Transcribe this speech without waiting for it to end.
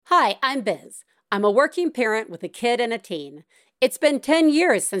Hi, I'm Biz. I'm a working parent with a kid and a teen. It's been 10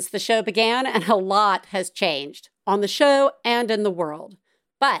 years since the show began, and a lot has changed on the show and in the world.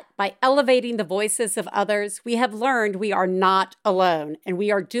 But by elevating the voices of others, we have learned we are not alone, and we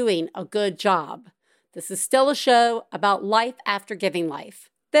are doing a good job. This is still a show about life after giving life.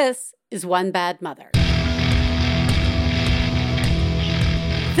 This is One Bad Mother.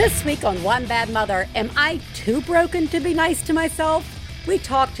 This week on One Bad Mother, am I too broken to be nice to myself? We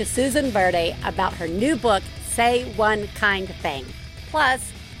talked to Susan Verde about her new book, Say One Kind Thing.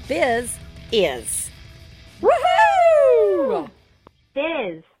 Plus, Biz is. Woohoo!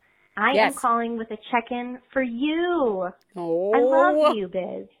 Biz, I am calling with a check-in for you. Oh. I love you,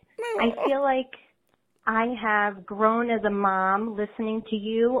 Biz. I feel like I have grown as a mom listening to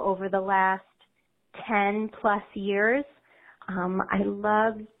you over the last 10 plus years. I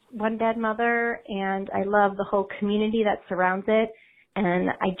love One Bad Mother, and I love the whole community that surrounds it. And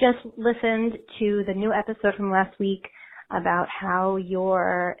I just listened to the new episode from last week about how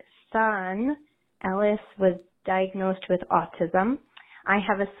your son, Ellis, was diagnosed with autism. I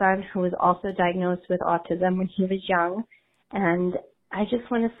have a son who was also diagnosed with autism when he was young. And I just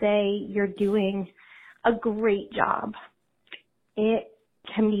want to say you're doing a great job. It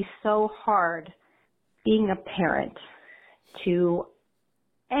can be so hard being a parent to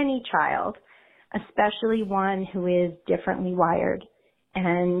any child, especially one who is differently wired.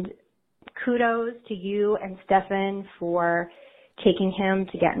 And kudos to you and Stefan for taking him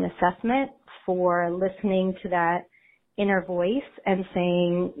to get an assessment, for listening to that inner voice and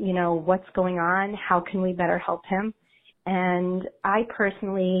saying, you know, what's going on? How can we better help him? And I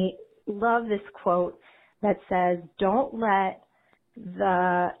personally love this quote that says, don't let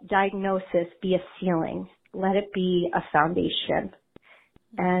the diagnosis be a ceiling. Let it be a foundation.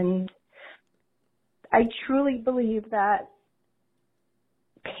 And I truly believe that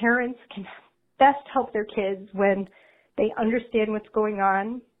parents can best help their kids when they understand what's going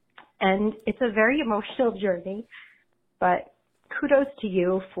on. And it's a very emotional journey, but kudos to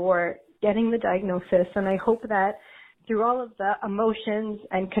you for getting the diagnosis. And I hope that through all of the emotions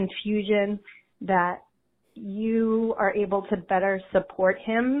and confusion that you are able to better support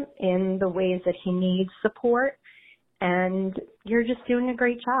him in the ways that he needs support. And you're just doing a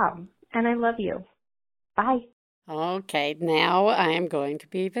great job. And I love you. Bye. Okay, now I am going to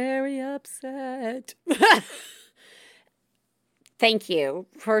be very upset. Thank you.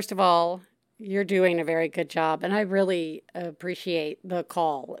 First of all, you're doing a very good job, and I really appreciate the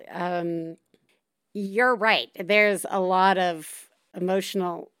call. You're right. There's a lot of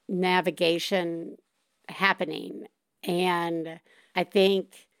emotional navigation happening, and I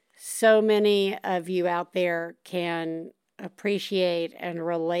think so many of you out there can appreciate and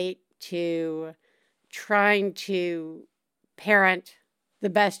relate to trying to parent the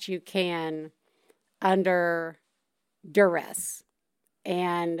best you can under duress.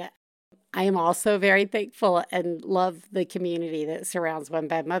 And I am also very thankful and love the community that surrounds One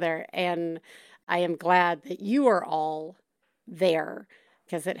Bad Mother. And I am glad that you are all there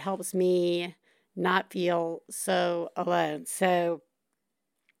because it helps me not feel so alone. So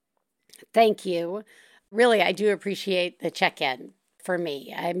thank you. Really, I do appreciate the check-in for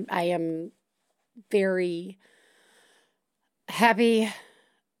me. I am very happy.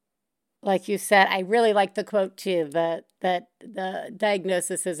 Like you said, I really like the quote too, that the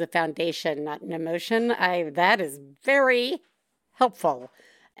diagnosis is a foundation, not an emotion. That is very helpful.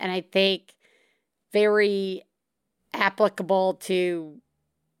 And I think very applicable to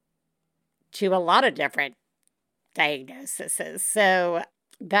a lot of different diagnoses. So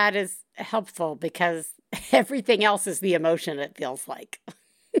that is helpful because everything else is the emotion, it feels like.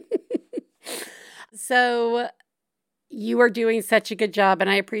 So you are doing such a good job, and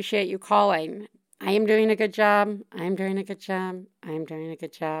I appreciate you calling. I am doing a good job. I'm doing a good job. I'm doing a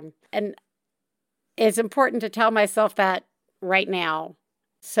good job. And it's important to tell myself that right now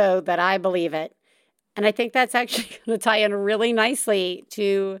so that I believe it. And I think that's actually going to tie in really nicely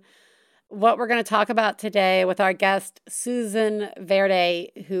to what we're going to talk about today with our guest, Susan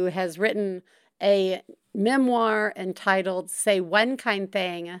Verde, who has written a memoir entitled Say One Kind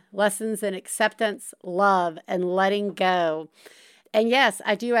Thing, Lessons in Acceptance, Love, and Letting Go. And yes,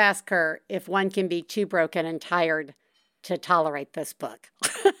 I do ask her if one can be too broken and tired to tolerate this book.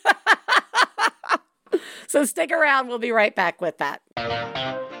 So stick around. We'll be right back with that.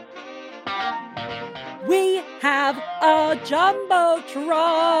 We have a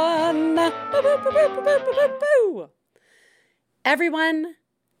Jumbotron. Boo, boo, boo, boo, boo, boo, boo, boo. Everyone,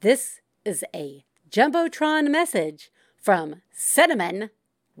 this is a Jumbotron message from Cinnamon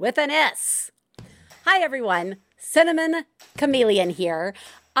with an S. Hi, everyone. Cinnamon Chameleon here.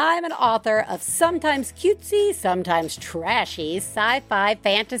 I'm an author of sometimes cutesy, sometimes trashy sci-fi,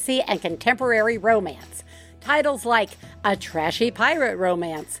 fantasy, and contemporary romance. Titles like A Trashy Pirate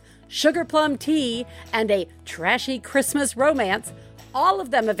Romance, Sugar Plum Tea, and A Trashy Christmas Romance, all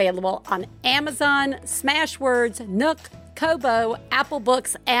of them available on Amazon, Smashwords, Nook, Kobo, Apple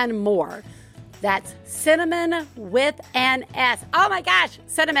Books, and more. That's Cinnamon with an S. Oh my gosh,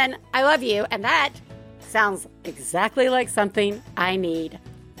 Cinnamon, I love you. And that sounds exactly like something I need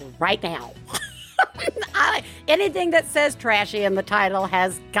right now. Anything that says trashy in the title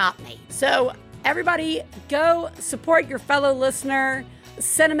has got me. So everybody go support your fellow listener,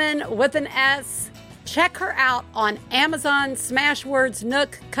 Cinnamon with an S. Check her out on Amazon, Smashwords,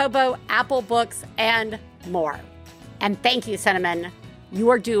 Nook, Kobo, Apple Books, and more. And thank you, Cinnamon. You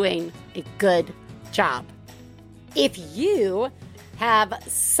are doing a good job. If you have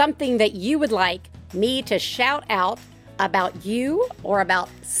something that you would like me to shout out about you or about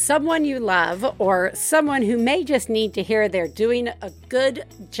someone you love or someone who may just need to hear they're doing a good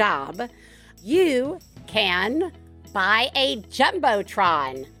job, you can buy a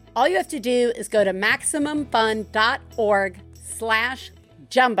Jumbotron. All you have to do is go to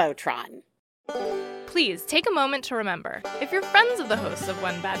MaximumFun.org/Jumbotron. Please take a moment to remember, if you're friends of the hosts of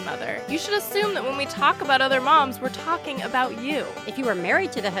One Bad Mother, you should assume that when we talk about other moms, we're talking about you. If you are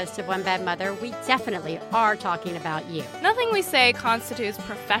married to the host of One Bad Mother, we definitely are talking about you. Nothing we say constitutes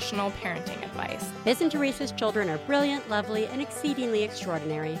professional parenting advice. Biz and Teresa's children are brilliant, lovely, and exceedingly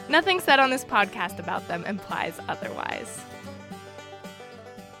extraordinary. Nothing said on this podcast about them implies otherwise.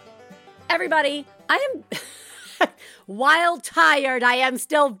 Everybody, I am... While tired, I am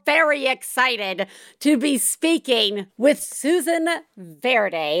still very excited to be speaking with Susan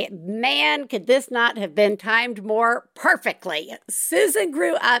Verde. Man, could this not have been timed more perfectly? Susan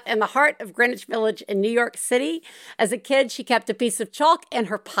grew up in the heart of Greenwich Village in New York City. As a kid, she kept a piece of chalk in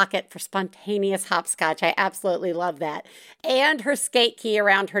her pocket for spontaneous hopscotch. I absolutely love that. And her skate key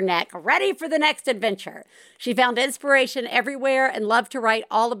around her neck, ready for the next adventure. She found inspiration everywhere and loved to write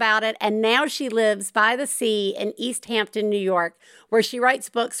all about it. And now she lives by the sea in East Hampton, New York, where she writes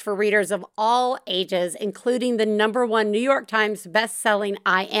books for readers of all ages, including the #1 New York Times best-selling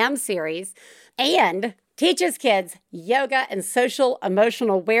I Am series, and teaches kids yoga and social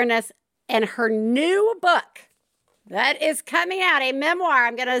emotional awareness. And her new book that is coming out, a memoir,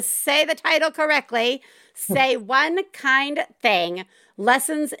 I'm going to say the title correctly, Say One Kind Thing,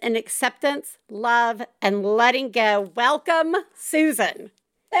 Lessons in Acceptance, Love, and Letting Go. Welcome, Susan.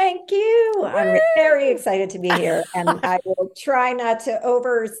 Thank you. I'm very excited to be here, and I will try not to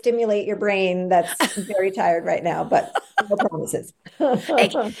overstimulate your brain that's very tired right now, but no promises.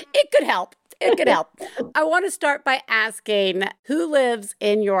 It could help. It could help. I want to start by asking, who lives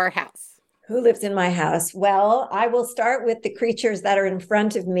in your house? Who lives in my house? Well, I will start with the creatures that are in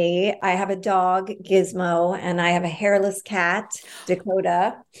front of me. I have a dog, Gizmo, and I have a hairless cat,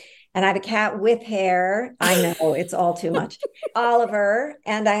 Dakota. And I have a cat with hair. I know it's all too much. Oliver.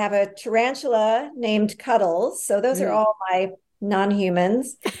 And I have a tarantula named Cuddles. So those are all my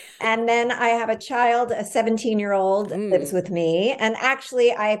non-humans. And then I have a child, a 17-year-old that lives with me. And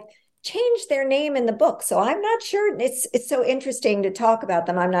actually, I've changed their name in the book. So I'm not sure. It's so interesting to talk about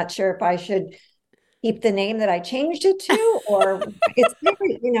them. I'm not sure if I should keep the name that I changed it to, or it's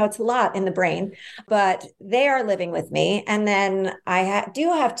very, it's a lot in the brain, but they are living with me. And then I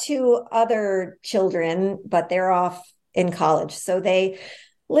do have 2 other children, but they're off in college. So they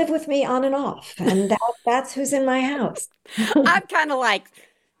live with me on and off. And that's who's in my house. I'm kind of like,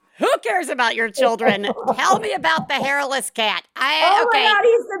 who cares about your children? Tell me about the hairless cat. My God,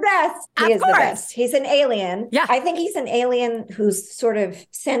 he's the best. He is the best. He's an alien. Yeah. I think he's an alien who's sort of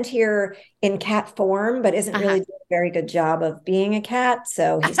sent here in cat form, but isn't really doing a very good job of being a cat.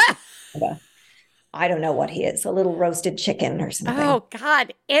 So he's, I don't know what he is, a little roasted chicken or something. Oh,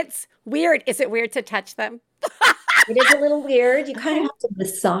 God. It's weird. Is it weird to touch them? It is a little weird. You kind of have to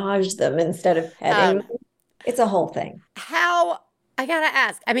massage them instead of petting them. It's a whole thing. I gotta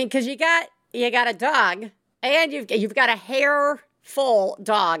ask. I mean, because you got a dog, and you've got a hair-full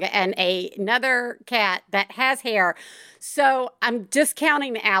dog and another cat that has hair. So I'm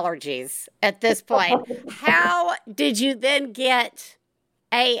discounting the allergies at this point. How did you then get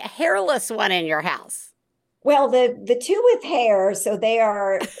a hairless one in your house? Well, the 2 with hair, so they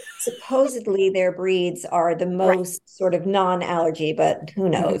are supposedly their breeds are the most sort of non-allergy, but who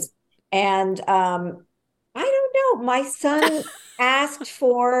knows? And I don't know. My son asked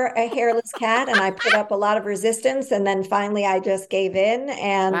for a hairless cat, and I put up a lot of resistance, and then finally I just gave in,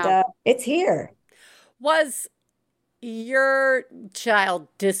 and it's here. Was your child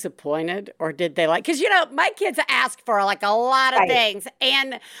disappointed, or did they like, because my kids ask for like a lot of things,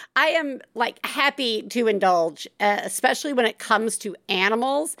 and I am like happy to indulge, especially when it comes to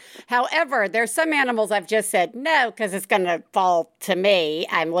animals. However, there's some animals I've just said no because it's going to fall to me.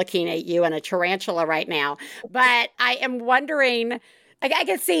 I'm looking at you and a tarantula right now, but I am wondering. I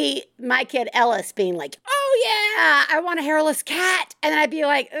could see my kid Ellis being like, "Oh yeah, I want a hairless cat," and then I'd be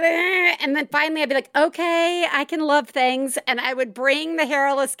like, "Ugh." And then finally I'd be like, "Okay, I can love things," and I would bring the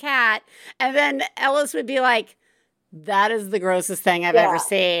hairless cat, and then Ellis would be like, "That is the grossest thing I've ever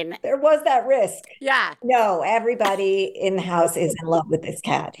seen." There was that risk. Yeah. No, everybody in the house is in love with this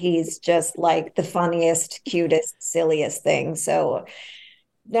cat. He's just like the funniest, cutest, silliest thing. So,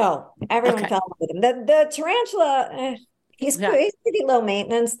 no, everyone fell in love with him. The tarantula. He's pretty low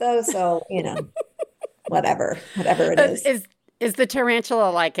maintenance, though. So, whatever it is. Is the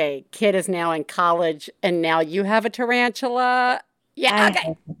tarantula like a kid is now in college and now you have a tarantula? Yeah,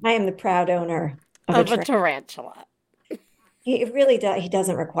 I am the proud owner of a tarantula. He really does. He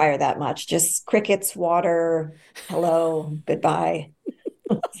doesn't require that much. Just crickets, water, hello, goodbye.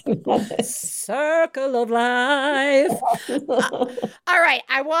 Circle of life. All right.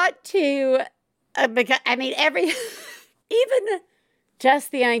 I want to, because even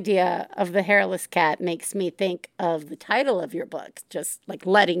just the idea of the hairless cat makes me think of the title of your book, just like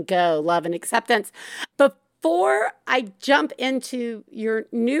letting go, love and acceptance. Before I jump into your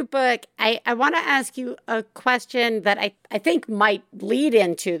new book, I want to ask you a question that I think might lead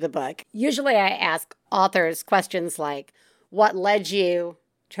into the book. Usually I ask authors questions like, what led you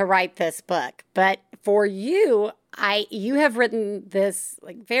to write this book? But for you, you have written this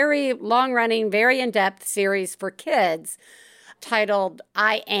like very long-running, very in-depth series for kids titled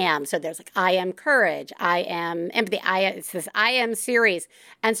I Am. So there's like I Am Courage, I Am Empathy, it's this I Am series.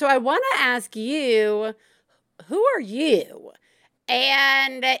 And so I want to ask you, who are you?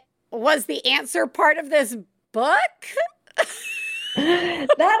 And was the answer part of this book?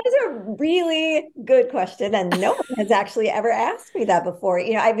 That is a really good question. And no one has actually ever asked me that before.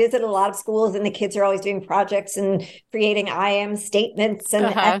 I visit a lot of schools and the kids are always doing projects and creating I am statements. And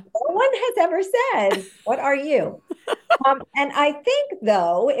no one has ever said, what are you? And I think,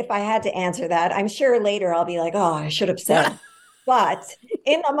 though, if I had to answer that, I'm sure later I'll be like, oh, I should have said. But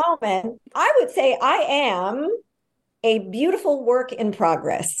in the moment, I would say I am a beautiful work in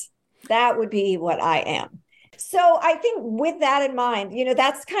progress. That would be what I am. So I think with that in mind,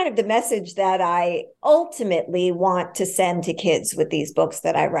 that's kind of the message that I ultimately want to send to kids with these books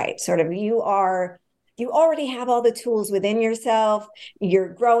that I write. Sort of, you already have all the tools within yourself. You're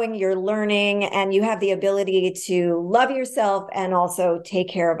growing, you're learning, and you have the ability to love yourself and also take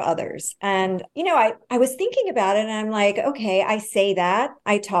care of others. And, I was thinking about it and I'm like, okay, I say that,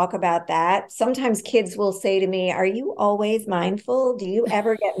 I talk about that. Sometimes kids will say to me, are you always mindful? Do you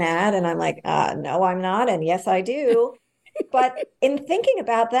ever get mad? And I'm like, no, I'm not. And yes, I do. But in thinking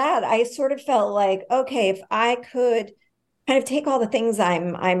about that, I sort of felt like, okay, if I could kind of take all the things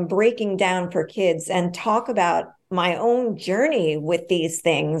I'm breaking down for kids and talk about my own journey with these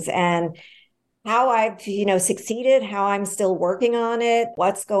things and how I've, succeeded, how I'm still working on it,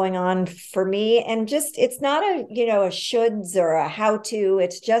 what's going on for me. And just, it's not a shoulds or a how to,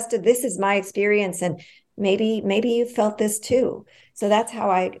 it's just this is my experience. And maybe you felt this too. So that's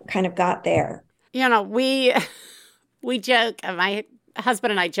how I kind of got there. We joke, my husband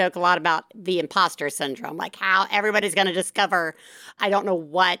and I joke a lot about the imposter syndrome, like how everybody's going to discover I don't know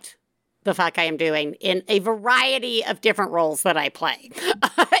what the fuck I am doing in a variety of different roles that I play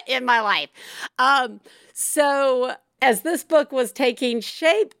in my life. So as this book was taking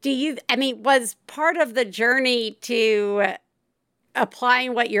shape, was part of the journey to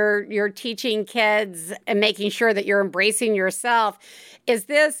applying what you're teaching kids and making sure that you're embracing yourself, was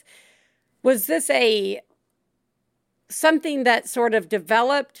this something that sort of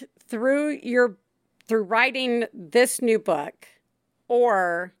developed through writing this new book?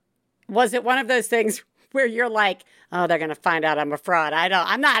 Or was it one of those things where you're like, oh, they're going to find out I'm a fraud.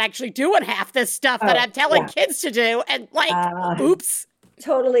 I'm not actually doing half this stuff that I'm telling kids to do. And oops.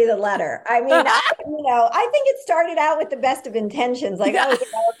 Totally the latter. I mean, I think it started out with the best of intentions. Like,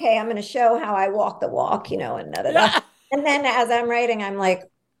 okay, I'm going to show how I walk the walk, and da, da, da. And then as I'm writing, I'm like,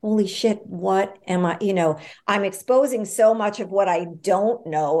 holy shit, what am I, I'm exposing so much of what I don't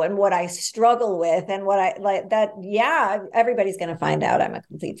know and what I struggle with and what I like that. Yeah, everybody's going to find out I'm a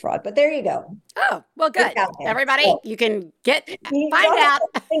complete fraud, but there you go. Oh, well, good. Everybody, you can find out.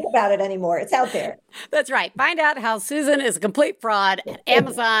 Think about it anymore. It's out there. That's right. Find out how Susan is a complete fraud at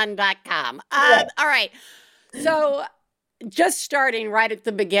Amazon.com. All right. So just starting right at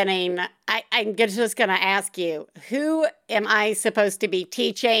the beginning, I'm just going to ask you, who am I supposed to be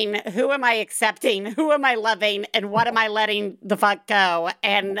teaching? Who am I accepting? Who am I loving? And what am I letting the fuck go?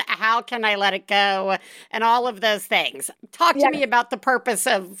 And how can I let it go? And all of those things. Talk to me about the purpose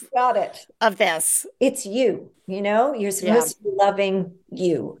of this. It's you, you're supposed to be loving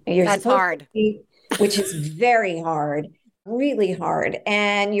you. That's hard. Which is very hard. Really hard.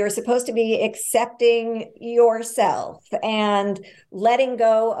 And you're supposed to be accepting yourself and letting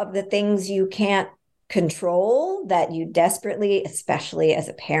go of the things you can't control that you desperately, especially as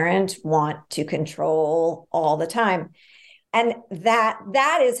a parent, want to control all the time. And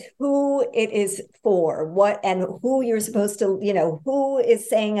that is who it is for, what and who you're supposed to, who is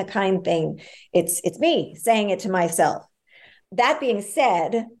saying a kind thing. It's me saying it to myself. That being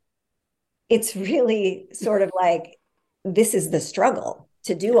said, it's really sort of like, this is the struggle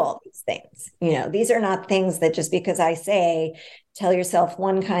to do all these things. These are not things that just because I say, tell yourself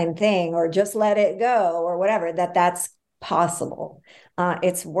one kind thing or just let it go or whatever, that's possible.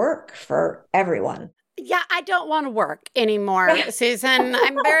 It's work for everyone. Yeah, I don't want to work anymore, Susan.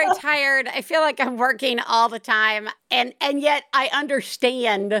 I'm very tired. I feel like I'm working all the time. And yet I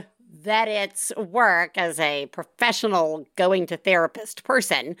understand that it's work as a professional going to therapist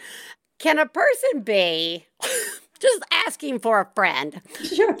person. Can a person be... just asking for a friend.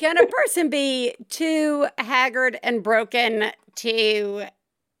 Sure. Can a person be too haggard and broken to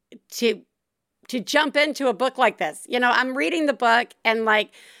jump into a book like this? I'm reading the book and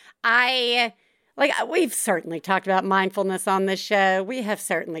we've certainly talked about mindfulness on this show. We have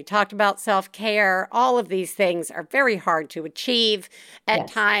certainly talked about self-care. All of these things are very hard to achieve at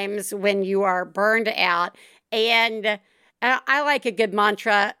times when you are burned out. And I like a good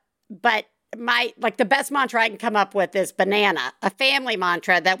mantra, but the best mantra I can come up with is banana, a family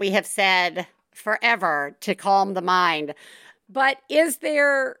mantra that we have said forever to calm the mind. But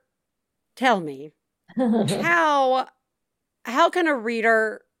tell me, how can a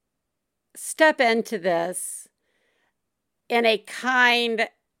reader step into this in a kind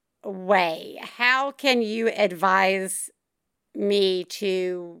way? How can you advise me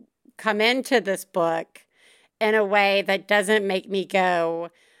to come into this book in a way that doesn't make me go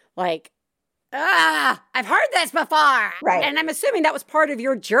like, I've heard this before. Right. And I'm assuming that was part of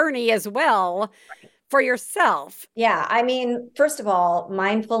your journey as well for yourself. Yeah. I mean, first of all,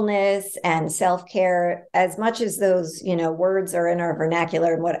 mindfulness and self-care, as much as those, words are in our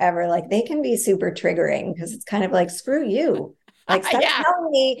vernacular and whatever, they can be super triggering because it's kind of like, screw you. Stop telling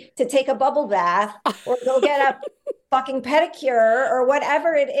me to take a bubble bath or go get a fucking pedicure or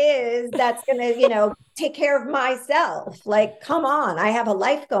whatever it is that's going to, take care of myself. Come on, I have a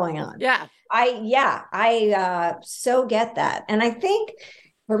life going on. Yeah. I so get that. And I think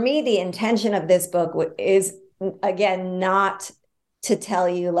for me, the intention of this book is, again, not to tell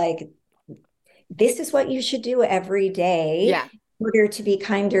you this is what you should do every day in order to be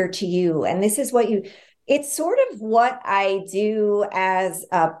kinder to you. And this is it's sort of what I do as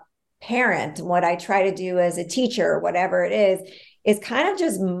a parent, what I try to do as a teacher, whatever it is kind of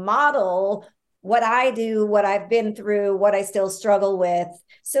just model what I do, what I've been through, what I still struggle with,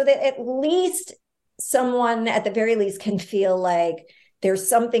 so that at least someone at the very least can feel like there's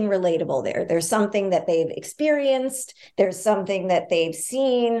something relatable there. There's something that they've experienced. There's something that they've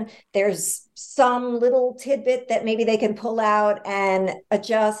seen. There's some little tidbit that maybe they can pull out and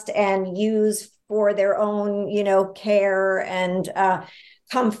adjust and use for their own, care and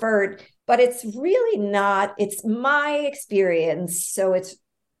comfort. But it's really not, it's my experience. So it's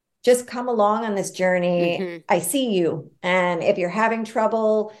just come along on this journey. Mm-hmm. I see you. And if you're having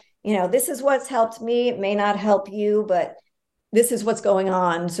trouble, this is what's helped me. It may not help you, but this is what's going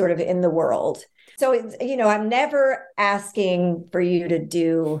on sort of in the world. So, I'm never asking for you to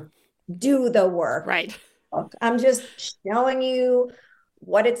do the work. Right. I'm just showing you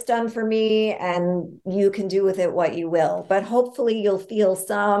what it's done for me, and you can do with it what you will. But hopefully you'll feel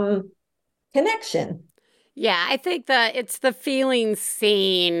some connection. Yeah, I think that it's the feeling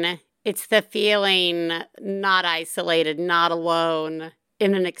seen. It's the feeling not isolated, not alone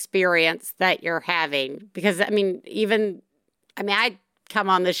in an experience that you're having. Because, I come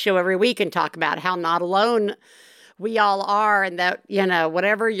on this show every week and talk about how not alone we all are, and that,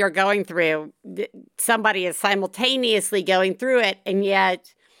 whatever you're going through, somebody is simultaneously going through it. And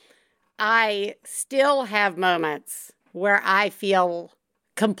yet I still have moments where I feel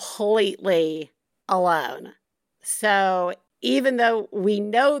completely alone. So even though we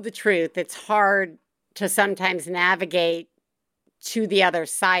know the truth, it's hard to sometimes navigate to the other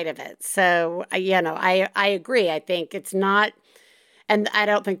side of it. So, I agree. I think it's not, and I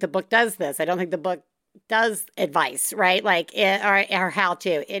don't think the book does this. I don't think the book does advice, right? Like, or how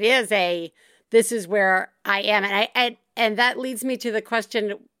to. It is this is where I am. And that leads me to the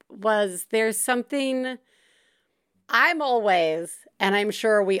question, was there something I'm always, and I'm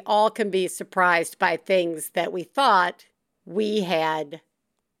sure we all can be surprised by things that we thought we had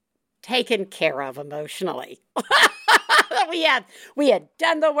taken care of emotionally. we had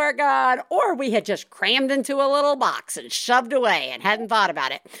done the work on, or we had just crammed into a little box and shoved away and hadn't thought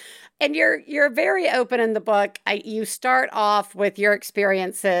about it. And you're very open in the book. You start off with your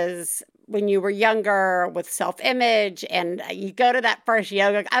experiences when you were younger with self-image, and you go to that first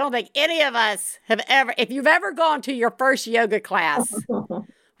yoga. I don't think any of us have ever, if you've ever gone to your first yoga class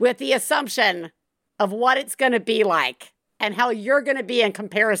with the assumption of what it's going to be like and how you're going to be in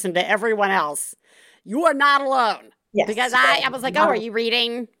comparison to everyone else, you are not alone. Yes. Because I was like, oh, are you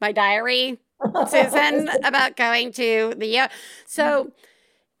reading my diary, Susan, about going to the yoga? So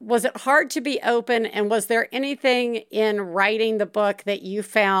was it hard to be open? And was there anything in writing the book that you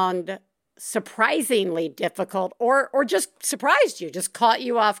found surprisingly difficult or just surprised you, just caught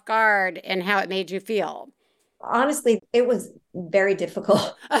you off guard and how it made you feel? Honestly, it was very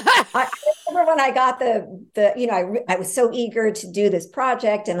difficult. I remember when I got I was so eager to do this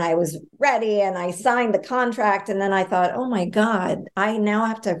project and I was ready and I signed the contract. And then I thought, oh my God, I now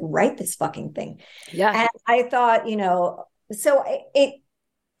have to write this fucking thing. Yeah. And I thought, so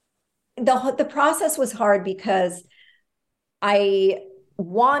the process was hard because I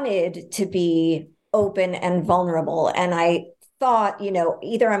wanted to be open and vulnerable. And I thought,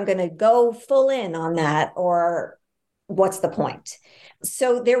 either I'm going to go full in on that or what's the point?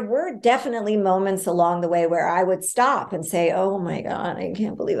 So there were definitely moments along the way where I would stop and say, oh my God, I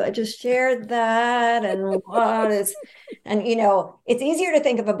can't believe I just shared that. And and it's easier to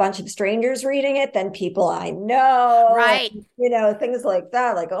think of a bunch of strangers reading it than people I know. Right. And, things like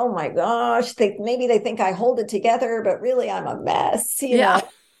that, like, oh my gosh, maybe they think I hold it together, but really I'm a mess, know?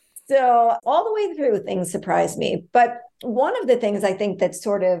 So all the way through, things surprised me. But one of the things I think that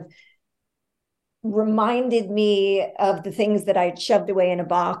sort of reminded me of the things that I'd shoved away in a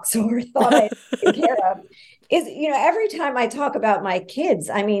box or thought I'd taken care of is, every time I talk about my kids,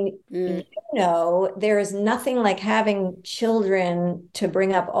 I mean, there is nothing like having children to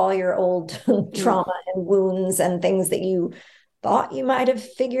bring up all your old trauma and wounds and things that you thought you might have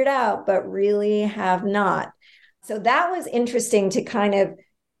figured out, but really have not. So that was interesting to kind of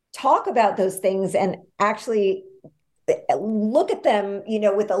talk about those things and actually look at them,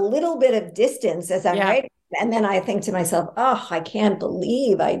 with a little bit of distance as I'm writing. And then I think to myself, oh, I can't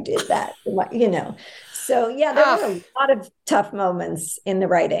believe I did that, So there were a lot of tough moments in the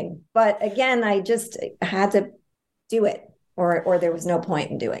writing. But again, I just had to do it or there was no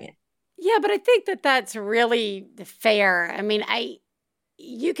point in doing it. Yeah, but I think that's really fair. I mean,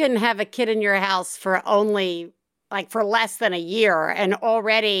 you can have a kid in your house for less than a year and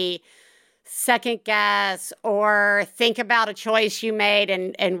already second guess or think about a choice you made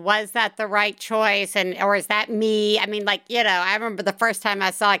and was that the right choice or is that me? I mean, I remember the first time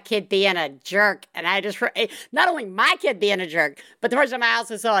I saw a kid being a jerk and I just, not only my kid being a jerk, but the first time I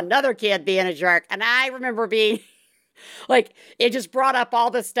also saw another kid being a jerk. And I remember being it just brought up all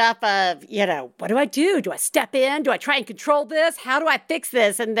the stuff of, what do I do? Do I step in? Do I try and control this? How do I fix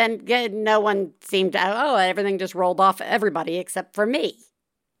this? And then no one seemed to, everything just rolled off everybody except for me.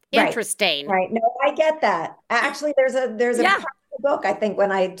 Interesting. Right. No, I get that. Actually, there's a part of the book, I think, when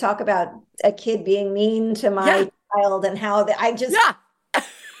I talk about a kid being mean to my child and how I just I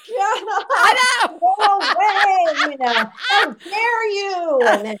know. Go away, how dare you?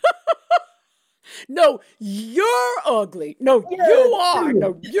 And then, no, you're ugly. No, you are.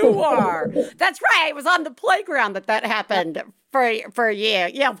 No, you are. That's right. It was on the playground that happened for a year.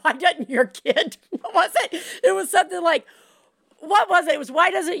 Yeah. Why doesn't your kid? What was it? It was something like, what was it? It was, why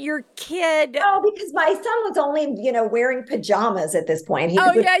doesn't your kid? Oh, because my son was only, wearing pajamas at this point.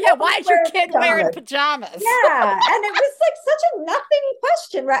 Why is your kid wearing pajamas? Yeah. And it was such a nothing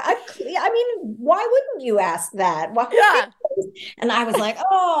question, right? I mean, why wouldn't you ask that? Why? Yeah. And I was like,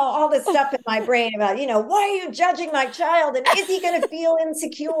 all this stuff in my brain about, why are you judging my child? And is he going to feel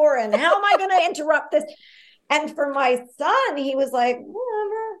insecure? And how am I going to interrupt this? And for my son, he was like,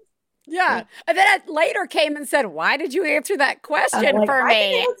 whatever. Yeah. And then it later came and said, why did you answer that question for me?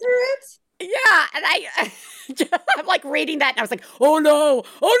 I answer it. Yeah. And I'm reading that and I was like, oh no,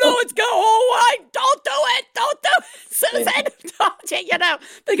 it's go. Don't do it, Susan.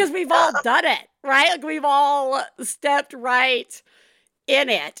 Because we've all done it, right? We've all stepped right in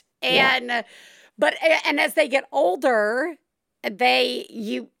it. And, and as they get older,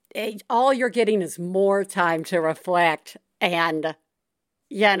 all you're getting is more time to reflect and,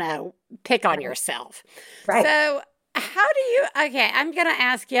 pick on yourself. Right. So how do you, okay, I'm going to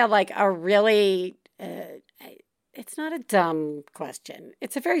ask you like a really, it's not a dumb question.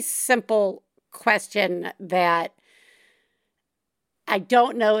 It's a very simple question that I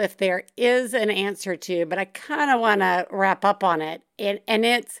don't know if there is an answer to, but I kind of want to wrap up on it. And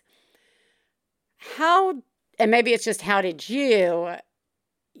it's how, and maybe it's just how did you,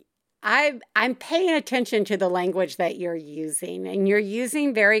 I'm paying attention to the language that you're using, and you're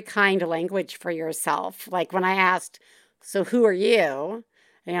using very kind language for yourself. Like when I asked, so who are you?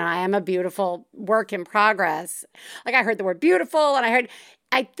 You know, I am a beautiful work in progress. Like I heard the word beautiful, and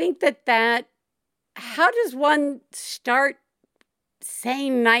I think that how does one start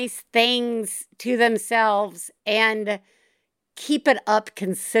saying nice things to themselves and keep it up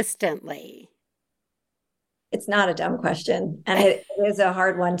consistently? It's not a dumb question, and it is a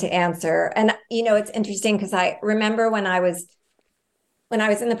hard one to answer. And it's interesting because I remember when I was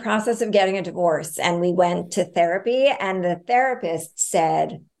in the process of getting a divorce, and we went to therapy, and the therapist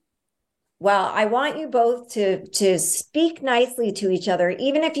said, well, I want you both to speak nicely to each other,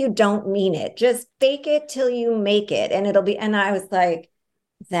 even if you don't mean it. Just fake it till you make it. And and I was like,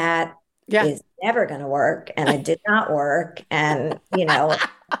 that is never going to work. And it did not work. And,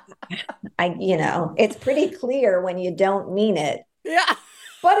 it's pretty clear when you don't mean it. Yeah.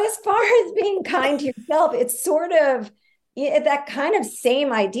 But as far as being kind to yourself, it's sort of that kind of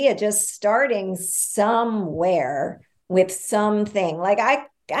same idea, just starting somewhere with something. Like I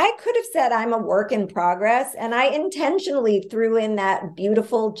could have said I'm a work in progress, and I intentionally threw in that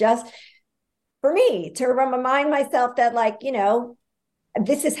beautiful just for me to remind myself that, like,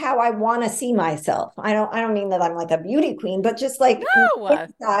 this is how I want to see myself. I don't mean that I'm like a beauty queen, but just like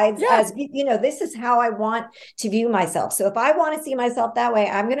insides as, this is how I want to view myself. So if I want to see myself that way,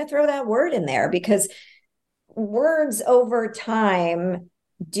 I'm going to throw that word in there, because words over time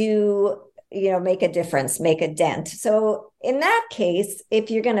do, make a difference, make a dent. So in that case, if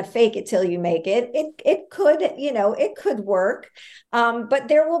you're going to fake it till you make it, it could work. But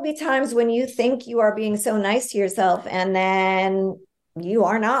there will be times when you think you are being so nice to yourself, and then you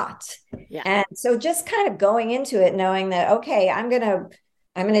are not. Yeah. And so just kind of going into it, knowing that, okay, I'm going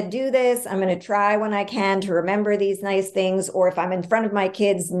to do this. I'm going to try when I can to remember these nice things. Or if I'm in front of my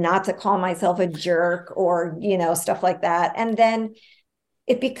kids, not to call myself a jerk or, stuff like that. And then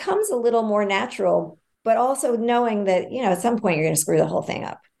it becomes a little more natural, but also knowing that, at some point you're going to screw the whole thing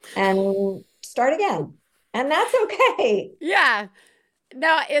up and start again. And that's okay. Yeah.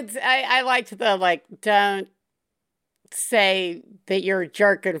 No, I liked the, don't say that you're a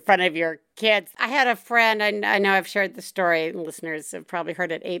jerk in front of your kids. I had a friend, I know I've shared the story, and listeners have probably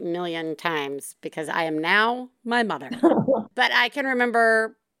heard it 8 million times because I am now my mother. But I can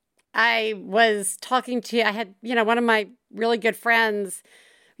remember I was talking to, I had, one of my really good friends,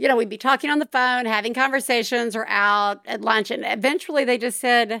 we'd be talking on the phone, having conversations or out at lunch. And eventually they just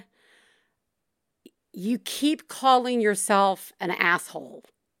said, you keep calling yourself an asshole.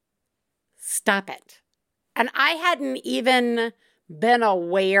 Stop it. And I hadn't even been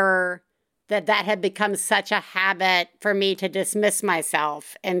aware that had become such a habit for me to dismiss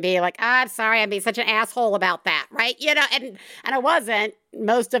myself and be like, I'm sorry, I'm being such an asshole about that, right? And I wasn't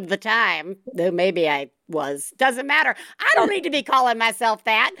most of the time, though maybe I was. Doesn't matter. I don't need to be calling myself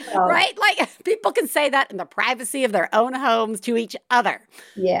that, right? Like people can say that in the privacy of their own homes to each other.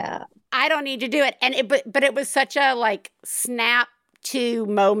 Yeah. I don't need to do it. But it was such a snap to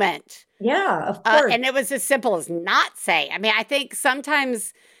moment. Yeah, of course. And it was as simple as not saying. I mean, I think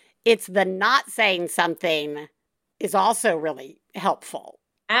sometimes it's the not saying something is also really helpful.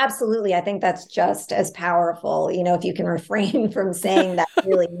 Absolutely. I think that's just as powerful. If you can refrain from saying that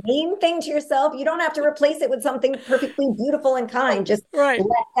really mean thing to yourself, you don't have to replace it with something perfectly beautiful and kind. Just let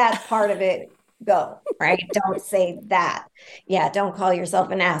that part of it go, right? Don't say that. Yeah, don't call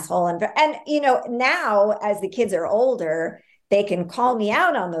yourself an asshole. And now as the kids are older, they can call me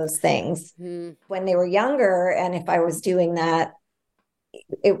out on those things. When they were younger, and if I was doing that,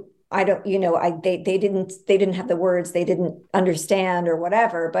 they didn't have the words, they didn't understand or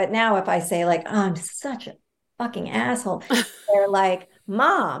whatever. But now if I say oh, I'm such a fucking asshole, they're like,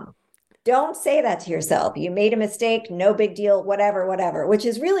 Mom, don't say that to yourself. You made a mistake, no big deal, whatever, which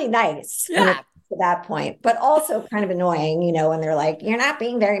is really nice. Yeah. To that point, but also kind of annoying, when they're like, you're not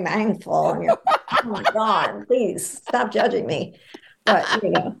being very mindful. And you're like, oh my God, please stop judging me. But,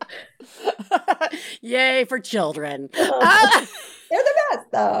 Yay for children. They're the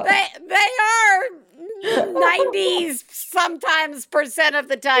best, though. They are 90s sometimes % of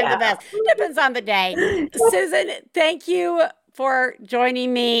the time the best. Depends on the day. Susan, thank you for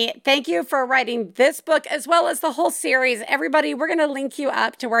joining me. Thank you for writing this book as well as the whole series. Everybody, we're going to link you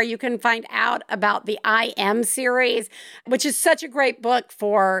up to where you can find out about the I Am series, which is such a great book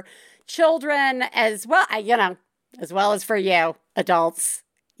for children as well, as well as for you, adults.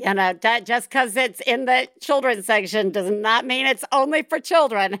 That just because it's in the children's section does not mean it's only for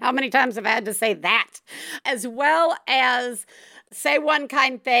children. How many times have I had to say that? As well as Say One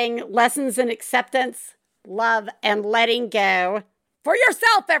Kind Thing, Lessons in Acceptance, Love, and Letting Go. For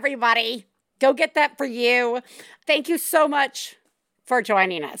yourself, everybody. Go get that for you. Thank you so much for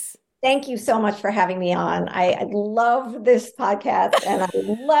joining us. Thank you so much for having me on. I love this podcast and I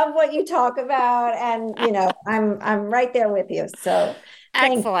love what you talk about. And, I'm right there with you. So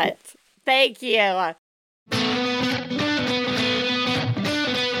excellent. Thank you.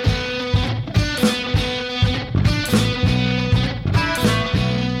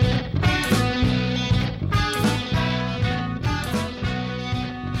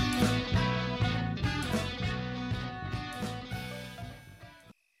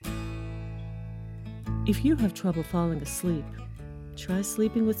 If you have trouble falling asleep, try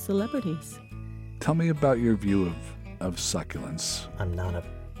sleeping with celebrities. Tell me about your view of succulents. I'm not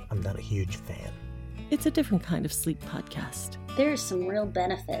a huge fan. It's a different kind of sleep podcast. There's some real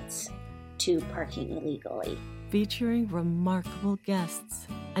benefits to parking illegally. Featuring remarkable guests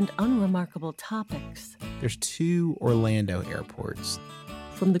and unremarkable topics. There's 2 Orlando airports.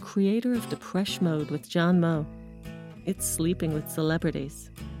 From the creator of Depresh Mode with John Moe, it's Sleeping with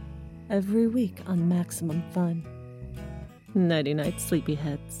Celebrities. Every week on Maximum Fun. Nighty-night,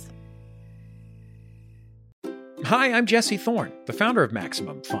 sleepyheads. Hi, I'm Jesse Thorne, the founder of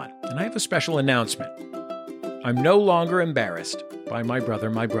Maximum Fun, and I have a special announcement. I'm no longer embarrassed by my brother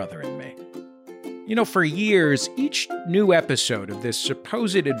and me. For years, each new episode of this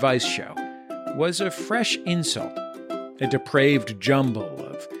supposed advice show was a fresh insult, a depraved jumble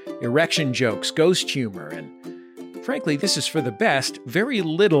of erection jokes, ghost humor, and frankly, this is for the best, very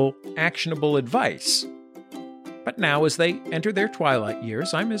little actionable advice. But now, as they enter their twilight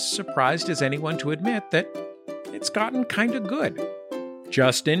years, I'm as surprised as anyone to admit that it's gotten kind of good.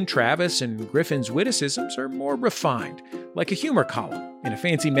 Justin, Travis, and Griffin's witticisms are more refined, like a humor column in a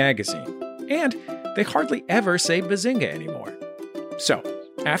fancy magazine. And they hardly ever say bazinga anymore. So,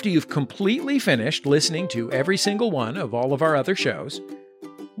 after you've completely finished listening to every single one of all of our other shows,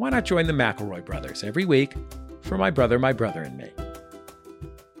 why not join the McElroy brothers every week for my brother, and me?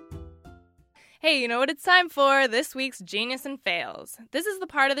 Hey, you know what it's time for? This week's Genius and Fails. This is the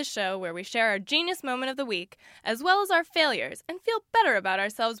part of the show where we share our genius moment of the week, as well as our failures, and feel better about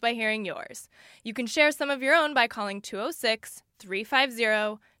ourselves by hearing yours. You can share some of your own by calling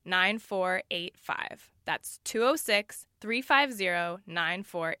 206-350-9485. That's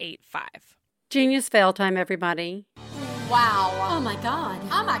 206-350-9485. Genius fail time, everybody. Wow. Oh my God.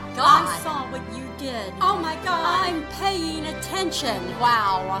 Oh my God. I saw what you did. Oh my God. I'm paying attention.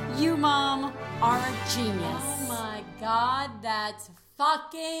 Wow. You, Mom, are a genius. Oh my God, that's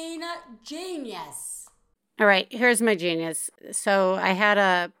fucking genius. All right, here's my genius. So I had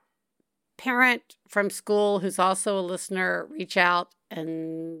a parent from school who's also a listener reach out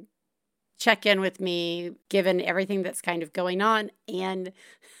and check in with me, given everything that's kind of going on. And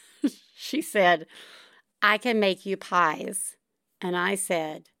she said, I can make you pies. And I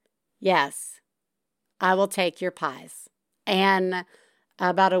said, yes, I will take your pies. And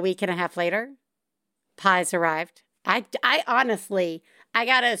about a week and a half later, pies arrived. I honestly, I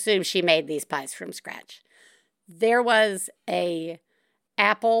got to assume she made these pies from scratch. There was a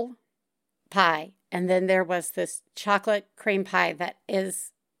apple pie, and then there was this chocolate cream pie that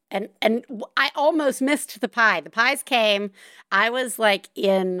is, and I almost missed the pie. The pies came. I was like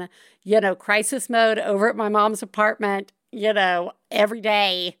in, crisis mode over at my mom's apartment, every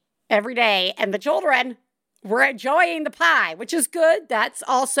day. And the children were enjoying the pie, which is good. That's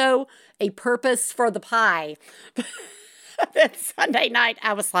also a purpose for the pie. Then Sunday night,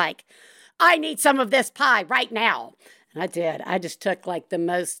 I was like, I need some of this pie right now. And I did. I just took like the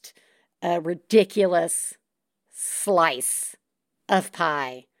most ridiculous slice of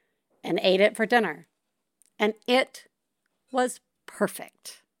pie and ate it for dinner. And it was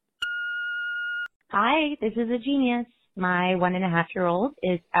perfect. Hi, this is a genius. My 1.5-year-old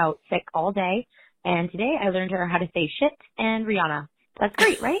is out sick all day, and today I learned her how to say shit and Rihanna. That's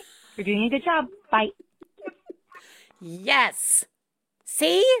great, right? You're doing a good job. Bye. Yes.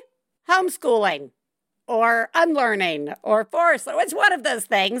 See? Homeschooling or unlearning or force. It's one of those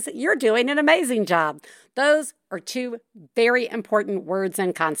things. You're doing an amazing job. Those are two very important words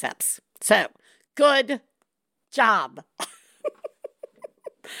and concepts. So, good job.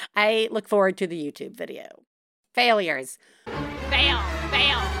 I look forward to the YouTube video. Failures. Fail,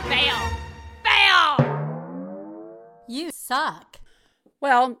 fail, fail, fail! You suck.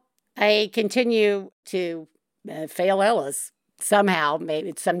 Well, I continue to fail Ellis somehow.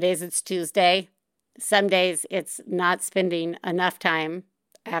 Maybe some days it's Tuesday. Some days it's not spending enough time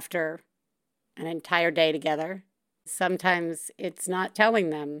after an entire day together. Sometimes it's not telling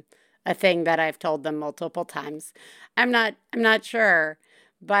them a thing that I've told them multiple times. I'm not sure,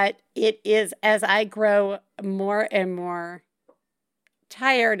 but it is, as I grow more and more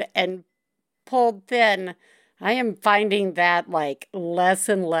tired and pulled thin, I am finding that like less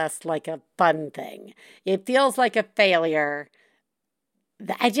and less like a fun thing. It feels like a failure.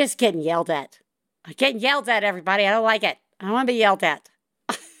 I just getting yelled at. I'm getting yelled at, everybody. I don't like it. I don't want to be yelled at.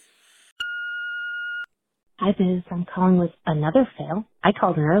 Hi, Biz. I'm calling with another fail. I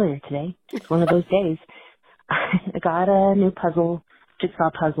called in earlier today. It's one of those days. I got a new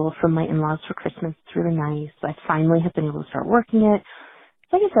jigsaw puzzle from my in-laws for Christmas. It's really nice. I finally have been able to start working it.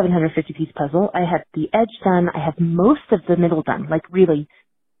 It's like a 750-piece puzzle. I had the edge done. I had most of the middle done. Like really,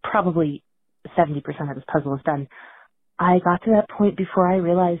 probably 70% of this puzzle is done. I got to that point before I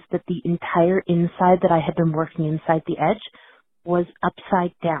realized that the entire inside that I had been working inside the edge was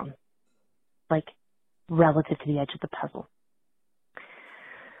upside down. Like, relative to the edge of the puzzle.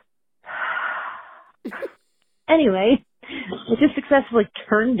 Anyway, I just successfully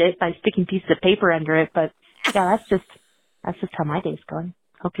turned it by sticking pieces of paper under it, but yeah, that's just how my day's going.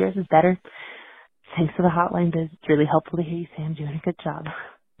 Hope yours is better. Thanks for the hotline, Biz. It's really helpful to hear you say I'm doing a good job.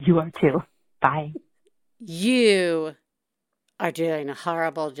 You are too. Bye. You are doing a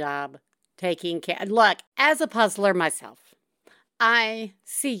horrible job taking care. Look, as a puzzler myself, I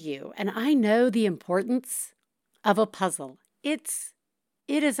see you, and I know the importance of a puzzle. It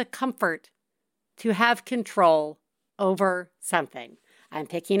is a comfort to have control over something. I'm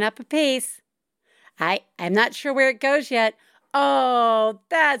picking up a piece. I'm not sure where it goes yet. Oh,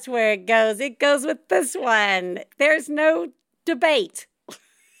 that's where it goes. It goes with this one. There's no debate.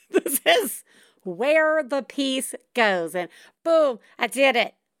 This is where the piece goes. And boom, I did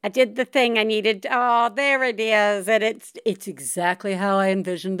it. I did the thing I needed. Oh, there it is. And it's exactly how I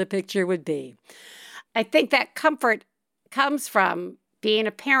envisioned the picture would be. I think that comfort comes from being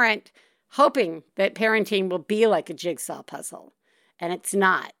a parent, hoping that parenting will be like a jigsaw puzzle. And it's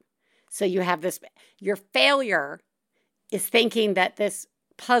not. So you have this, your failure is thinking that this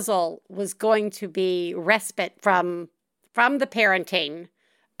puzzle was going to be respite from the parenting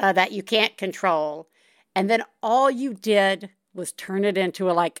that you can't control. And then all you did was turn it into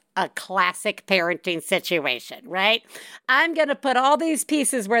a classic parenting situation, right? I'm going to put all these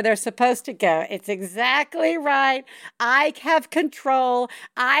pieces where they're supposed to go. It's exactly right. I have control.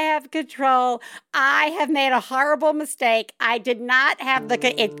 I have control. I have made a horrible mistake. I did not have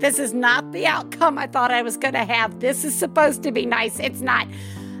this is not the outcome I thought I was going to have. This is supposed to be nice. It's not.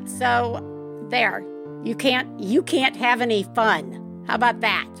 So there, you can't have any fun. How about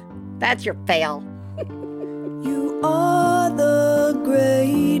that? That's your fail. You are the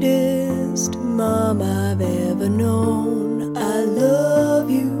greatest mom I've ever known. I love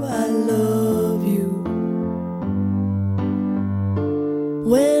you, I love you.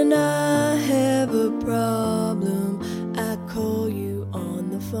 When I have a problem, I call you on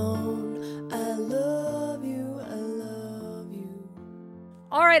the phone. I love you, I love you.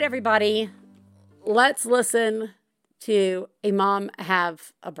 All right, everybody, let's listen to a mom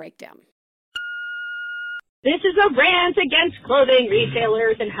have a breakdown. This is a rant against clothing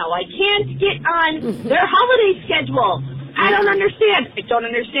retailers and how I can't get on their holiday schedule. I don't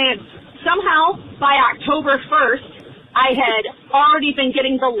understand. Somehow, by October 1st, I had already been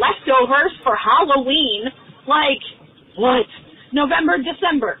getting the leftovers for Halloween. Like, what? November,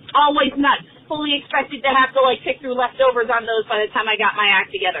 December. Always nuts. Fully expected to have to, pick through leftovers on those by the time I got my act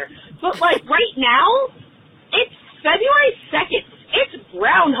together. But, right now, it's February 2nd. It's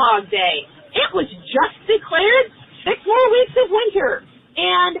Groundhog Day. It was just declared 6 more weeks of winter.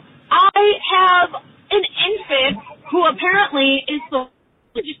 And I have an infant who apparently is the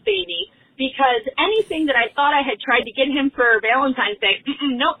religious baby because anything that I thought I had tried to get him for Valentine's Day,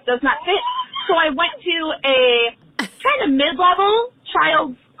 nope, does not fit. So I went to a kind of mid-level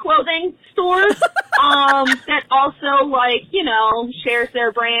child's clothing store that also, shares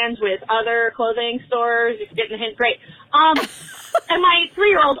their brands with other clothing stores. You're getting the hint, great. And my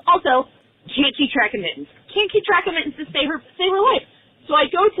 3-year-old also can't keep track of mittens. Can't keep track of mittens to save her life. So I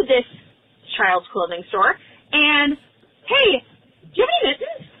go to this child's clothing store, and, hey, do you have any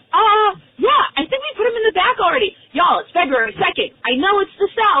mittens? Yeah, I think we put them in the back already. Y'all, it's February 2nd. I know it's the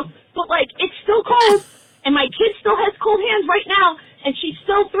South, but, it's still cold, and my kid still has cold hands right now, and she's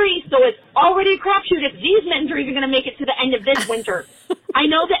still 3, so it's already a crapshoot if these mittens are even going to make it to the end of this winter.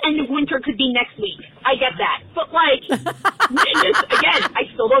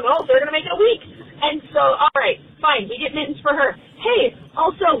 fine. We get mittens for her. Hey,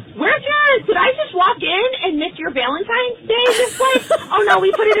 also, did I just walk in and miss your Valentine's Day display? Oh no,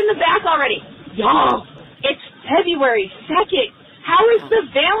 we put it in the back already. Y'all, it's February 2nd. How is the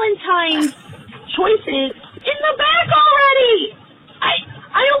Valentine's choices in the back already?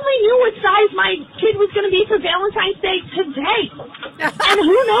 I only knew what size my kid was going to be for Valentine's Day today. And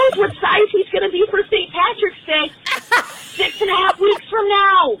who knows what size he's going to be for St. Patrick's Day 6.5 weeks from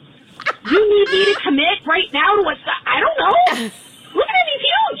now. You need me to commit right now to what size? I don't know. Look at him, he's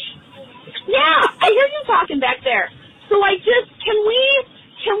huge. Yeah, I hear you talking back there. So can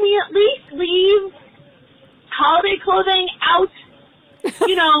we at least leave holiday clothing out,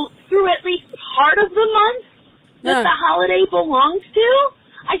 through at least part of the month that the holiday belongs to?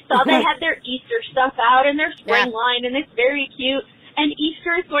 I saw they had their Easter stuff out and their spring line, and it's very cute. And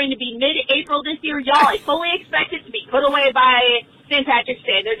Easter is going to be mid-April this year. Y'all, I fully expect it to be put away by St. Patrick's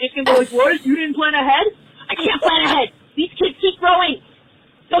Day. They're just going to be like, what? You didn't plan ahead? I can't plan ahead. These kids keep growing.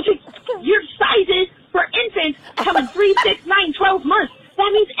 Don't you? Your sizes for infants come in 3, 6, 9, 12 months.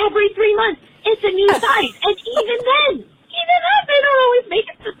 That means every 3 months it's a new size. And even then, they don't always make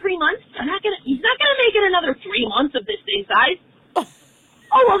it to 3 months. He's not gonna make it another 3 months of this same size.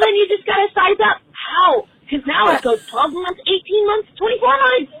 Oh, well, then you just gotta size up. How? Because now it goes 12 months, 18 months, 24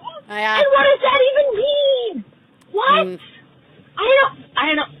 months. And what does that even mean? What?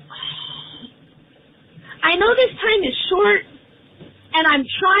 I don't. I know this time is short, and I'm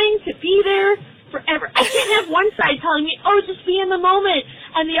trying to be there forever. I can't have one side telling me, oh, just be in the moment,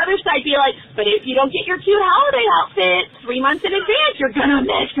 and the other side be like, but if you don't get your cute holiday outfit 3 months in advance, you're gonna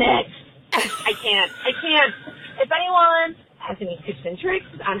miss it. I can't. If anyone has any tips and tricks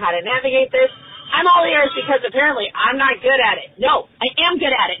on how to navigate this, I'm all ears, because apparently I'm not good at it. No, I am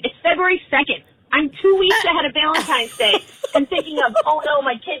good at it. It's February 2nd. I'm 2 weeks ahead of Valentine's Day and thinking of, oh no,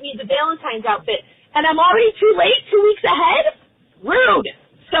 my kid needs a Valentine's outfit. And I'm already too late, 2 weeks ahead? Rude.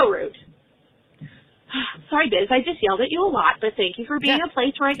 So rude. Sorry, Biz, I just yelled at you a lot, but thank you for being a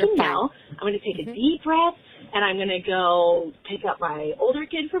place where I can yell. I'm going to take a deep breath, and I'm going to go pick up my older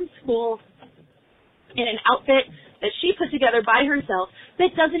kid from school in an outfit that she put together by herself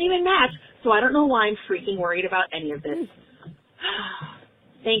that doesn't even match, so I don't know why I'm freaking worried about any of this.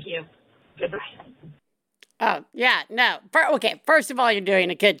 Thank you. Goodbye. Oh, yeah, no. Okay, first of all, you're doing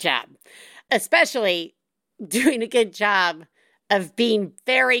a good job. Especially doing a good job of being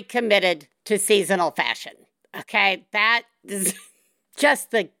very committed to seasonal fashion. Okay, that is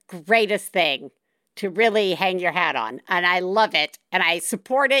just the greatest thing to really hang your hat on. And I love it, and I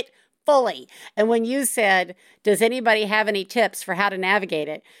support it fully. And when you said, does anybody have any tips for how to navigate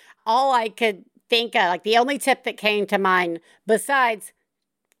it? All I could think of, like the only tip that came to mind besides,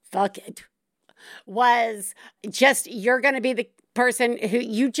 fuck it, was just, you're going to be the person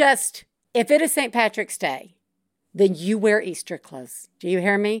who if it is St. Patrick's Day, then you wear Easter clothes. Do you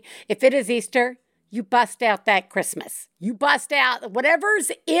hear me? If it is Easter, you bust out that Christmas. You bust out whatever's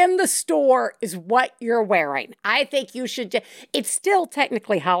in the store is what you're wearing. I think you should. It's still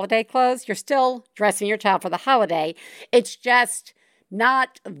technically holiday clothes. You're still dressing your child for the holiday. It's just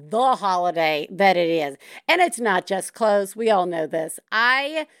not the holiday that it is. And it's not just clothes. We all know this.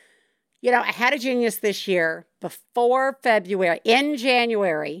 I had a genius this year before February. In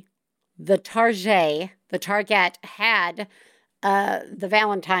January, the Target had the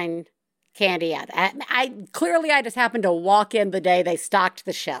Valentine candy out. I just happened to walk in the day they stocked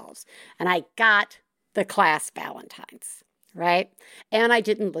the shelves, and I got the class Valentines, right? And I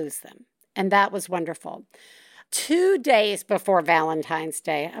didn't lose them, and that was wonderful. 2 days before Valentine's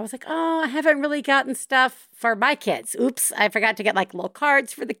Day, I was like, oh, I haven't really gotten stuff for my kids. Oops, I forgot to get like little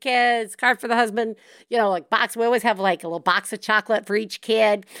cards for the kids, card for the husband, like box. We always have like a little box of chocolate for each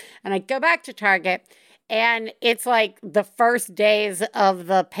kid. And I go back to Target, and it's like the first days of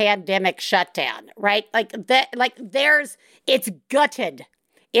the pandemic shutdown, right? It's gutted.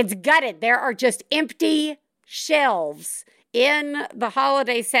 It's gutted. There are just empty shelves in the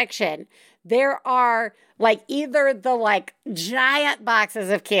holiday section. There are either the giant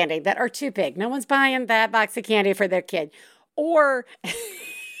boxes of candy that are too big. No one's buying that box of candy for their kid. Or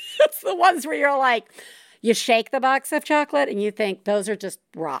it's the ones where you're you shake the box of chocolate and you think those are just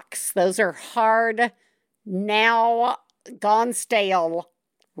rocks. Those are hard, now gone stale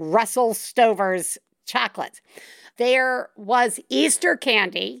Russell Stover's chocolates. There was Easter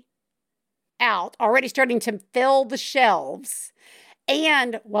candy out, already starting to fill the shelves.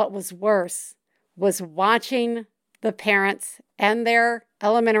 And what was worse was watching the parents and their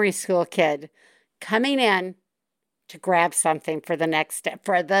elementary school kid coming in to grab something for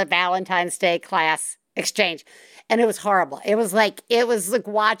the Valentine's Day class exchange. And it was horrible. It was like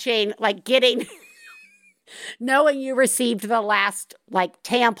watching, getting knowing you received the last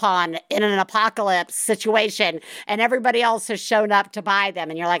tampon in an apocalypse situation and everybody else has shown up to buy them.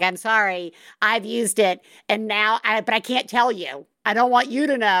 And you're like, I'm sorry, I've used it. And now, but I can't tell you. I don't want you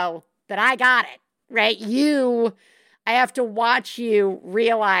to know that I got it, right? I have to watch you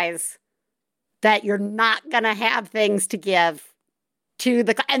realize that you're not going to have things to give to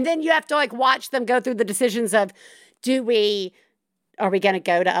and then you have to watch them go through the decisions of, are we going to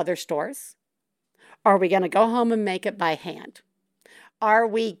go to other stores? Are we going to go home and make it by hand? Are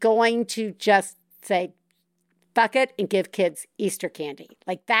we going to just say, fuck it and give kids Easter candy?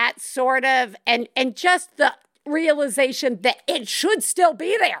 That sort of, and just the realization that it should still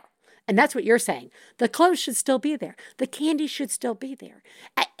be there. And that's what you're saying. The clothes should still be there. The candy should still be there.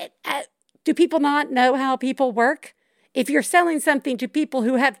 Do people not know how people work? If you're selling something to people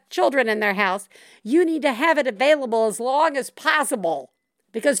who have children in their house, you need to have it available as long as possible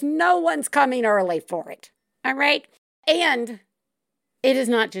because no one's coming early for it. All right? And it is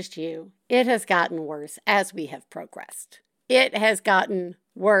not just you. It has gotten worse as we have progressed. It has gotten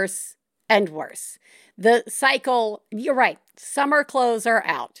worse and worse. The cycle, you're right, summer clothes are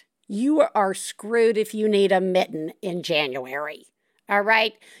out. You are screwed if you need a mitten in January. All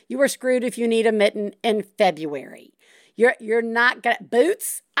right? You are screwed if you need a mitten in February. You're not going to,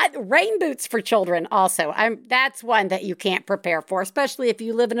 boots, rain boots for children also. That's one that you can't prepare for, especially if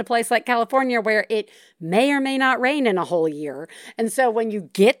you live in a place like California where it may or may not rain in a whole year. And so when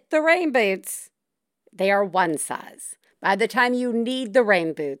you get the rain boots, they are one size. By the time you need the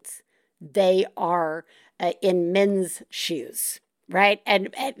rain boots, they are in men's shoes, right?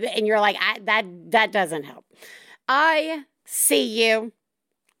 And you're like, that doesn't help. I see you.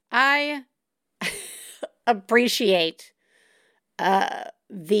 I appreciate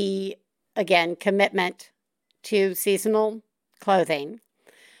the, again, commitment to seasonal clothing.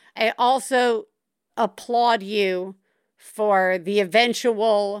 I also applaud you for the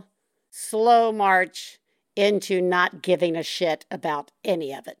eventual slow march into not giving a shit about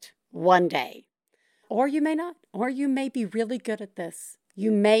any of it one day. Or you may not, or you may be really good at this.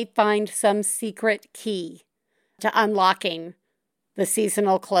 You may find some secret key to unlocking the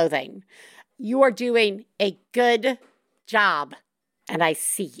seasonal clothing. You are doing a good job, and I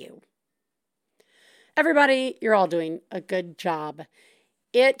see you. Everybody, you're all doing a good job.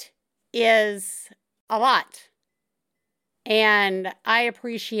 It is a lot. And I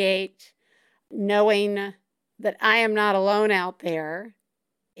appreciate knowing that I am not alone out there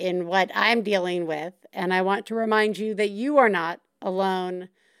in what I'm dealing with. And I want to remind you that you are not alone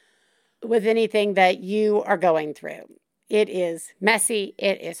with anything that you are going through. It is messy,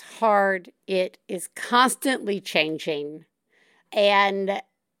 it is hard, it is constantly changing, and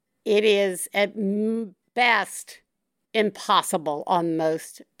it is at best impossible on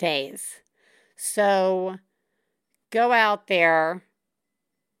most days. So go out there,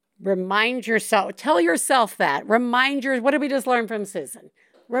 remind yourself, tell yourself that, what did we just learn from Susan?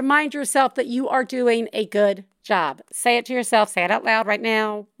 Remind yourself that you are doing a good job. Say it to yourself. Say it out loud right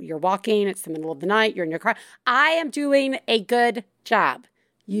now. You're walking. It's the middle of the night. You're in your car. I am doing a good job.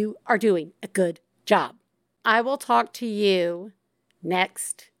 You are doing a good job. I will talk to you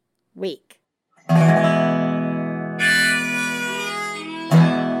next week. I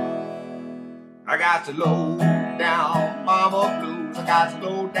got to low down mama blues. I got to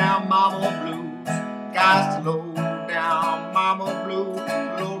low down mama blues. Got to low down mama blues.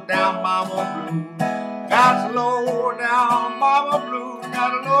 Low down mama blues. Got to low down mama blues. Got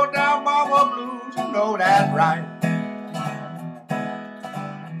to low down mama blues. You know that right.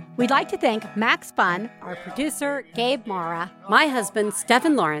 We'd like to thank Max Fun, our producer, Gabe Mara, my husband,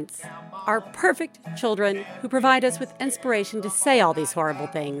 Stephen Lawrence, our perfect children who provide us with inspiration to say all these horrible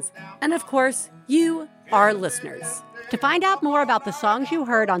things, and of course, you, our listeners. To find out more about the songs you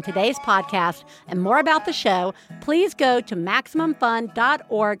heard on today's podcast and more about the show, please go to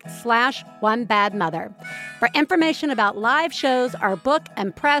MaximumFun.org/OneBadMother. For information about live shows, our book,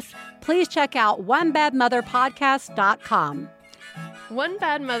 and press, please check out OneBadMotherPodcast.com. One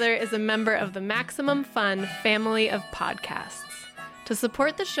Bad Mother is a member of the Maximum Fun family of podcasts. To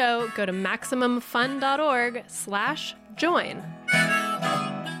support the show, go to MaximumFun.org/join.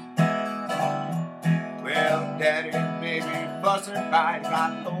 Well, Daddy, baby, fussing fight,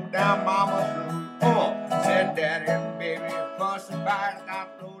 got low down mama blue. Oh, said Daddy, baby, fussing fight, got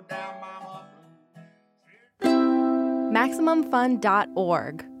low down mama blue.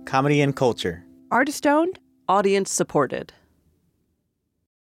 MaximumFun.org. Comedy and culture. Artist owned, audience supported.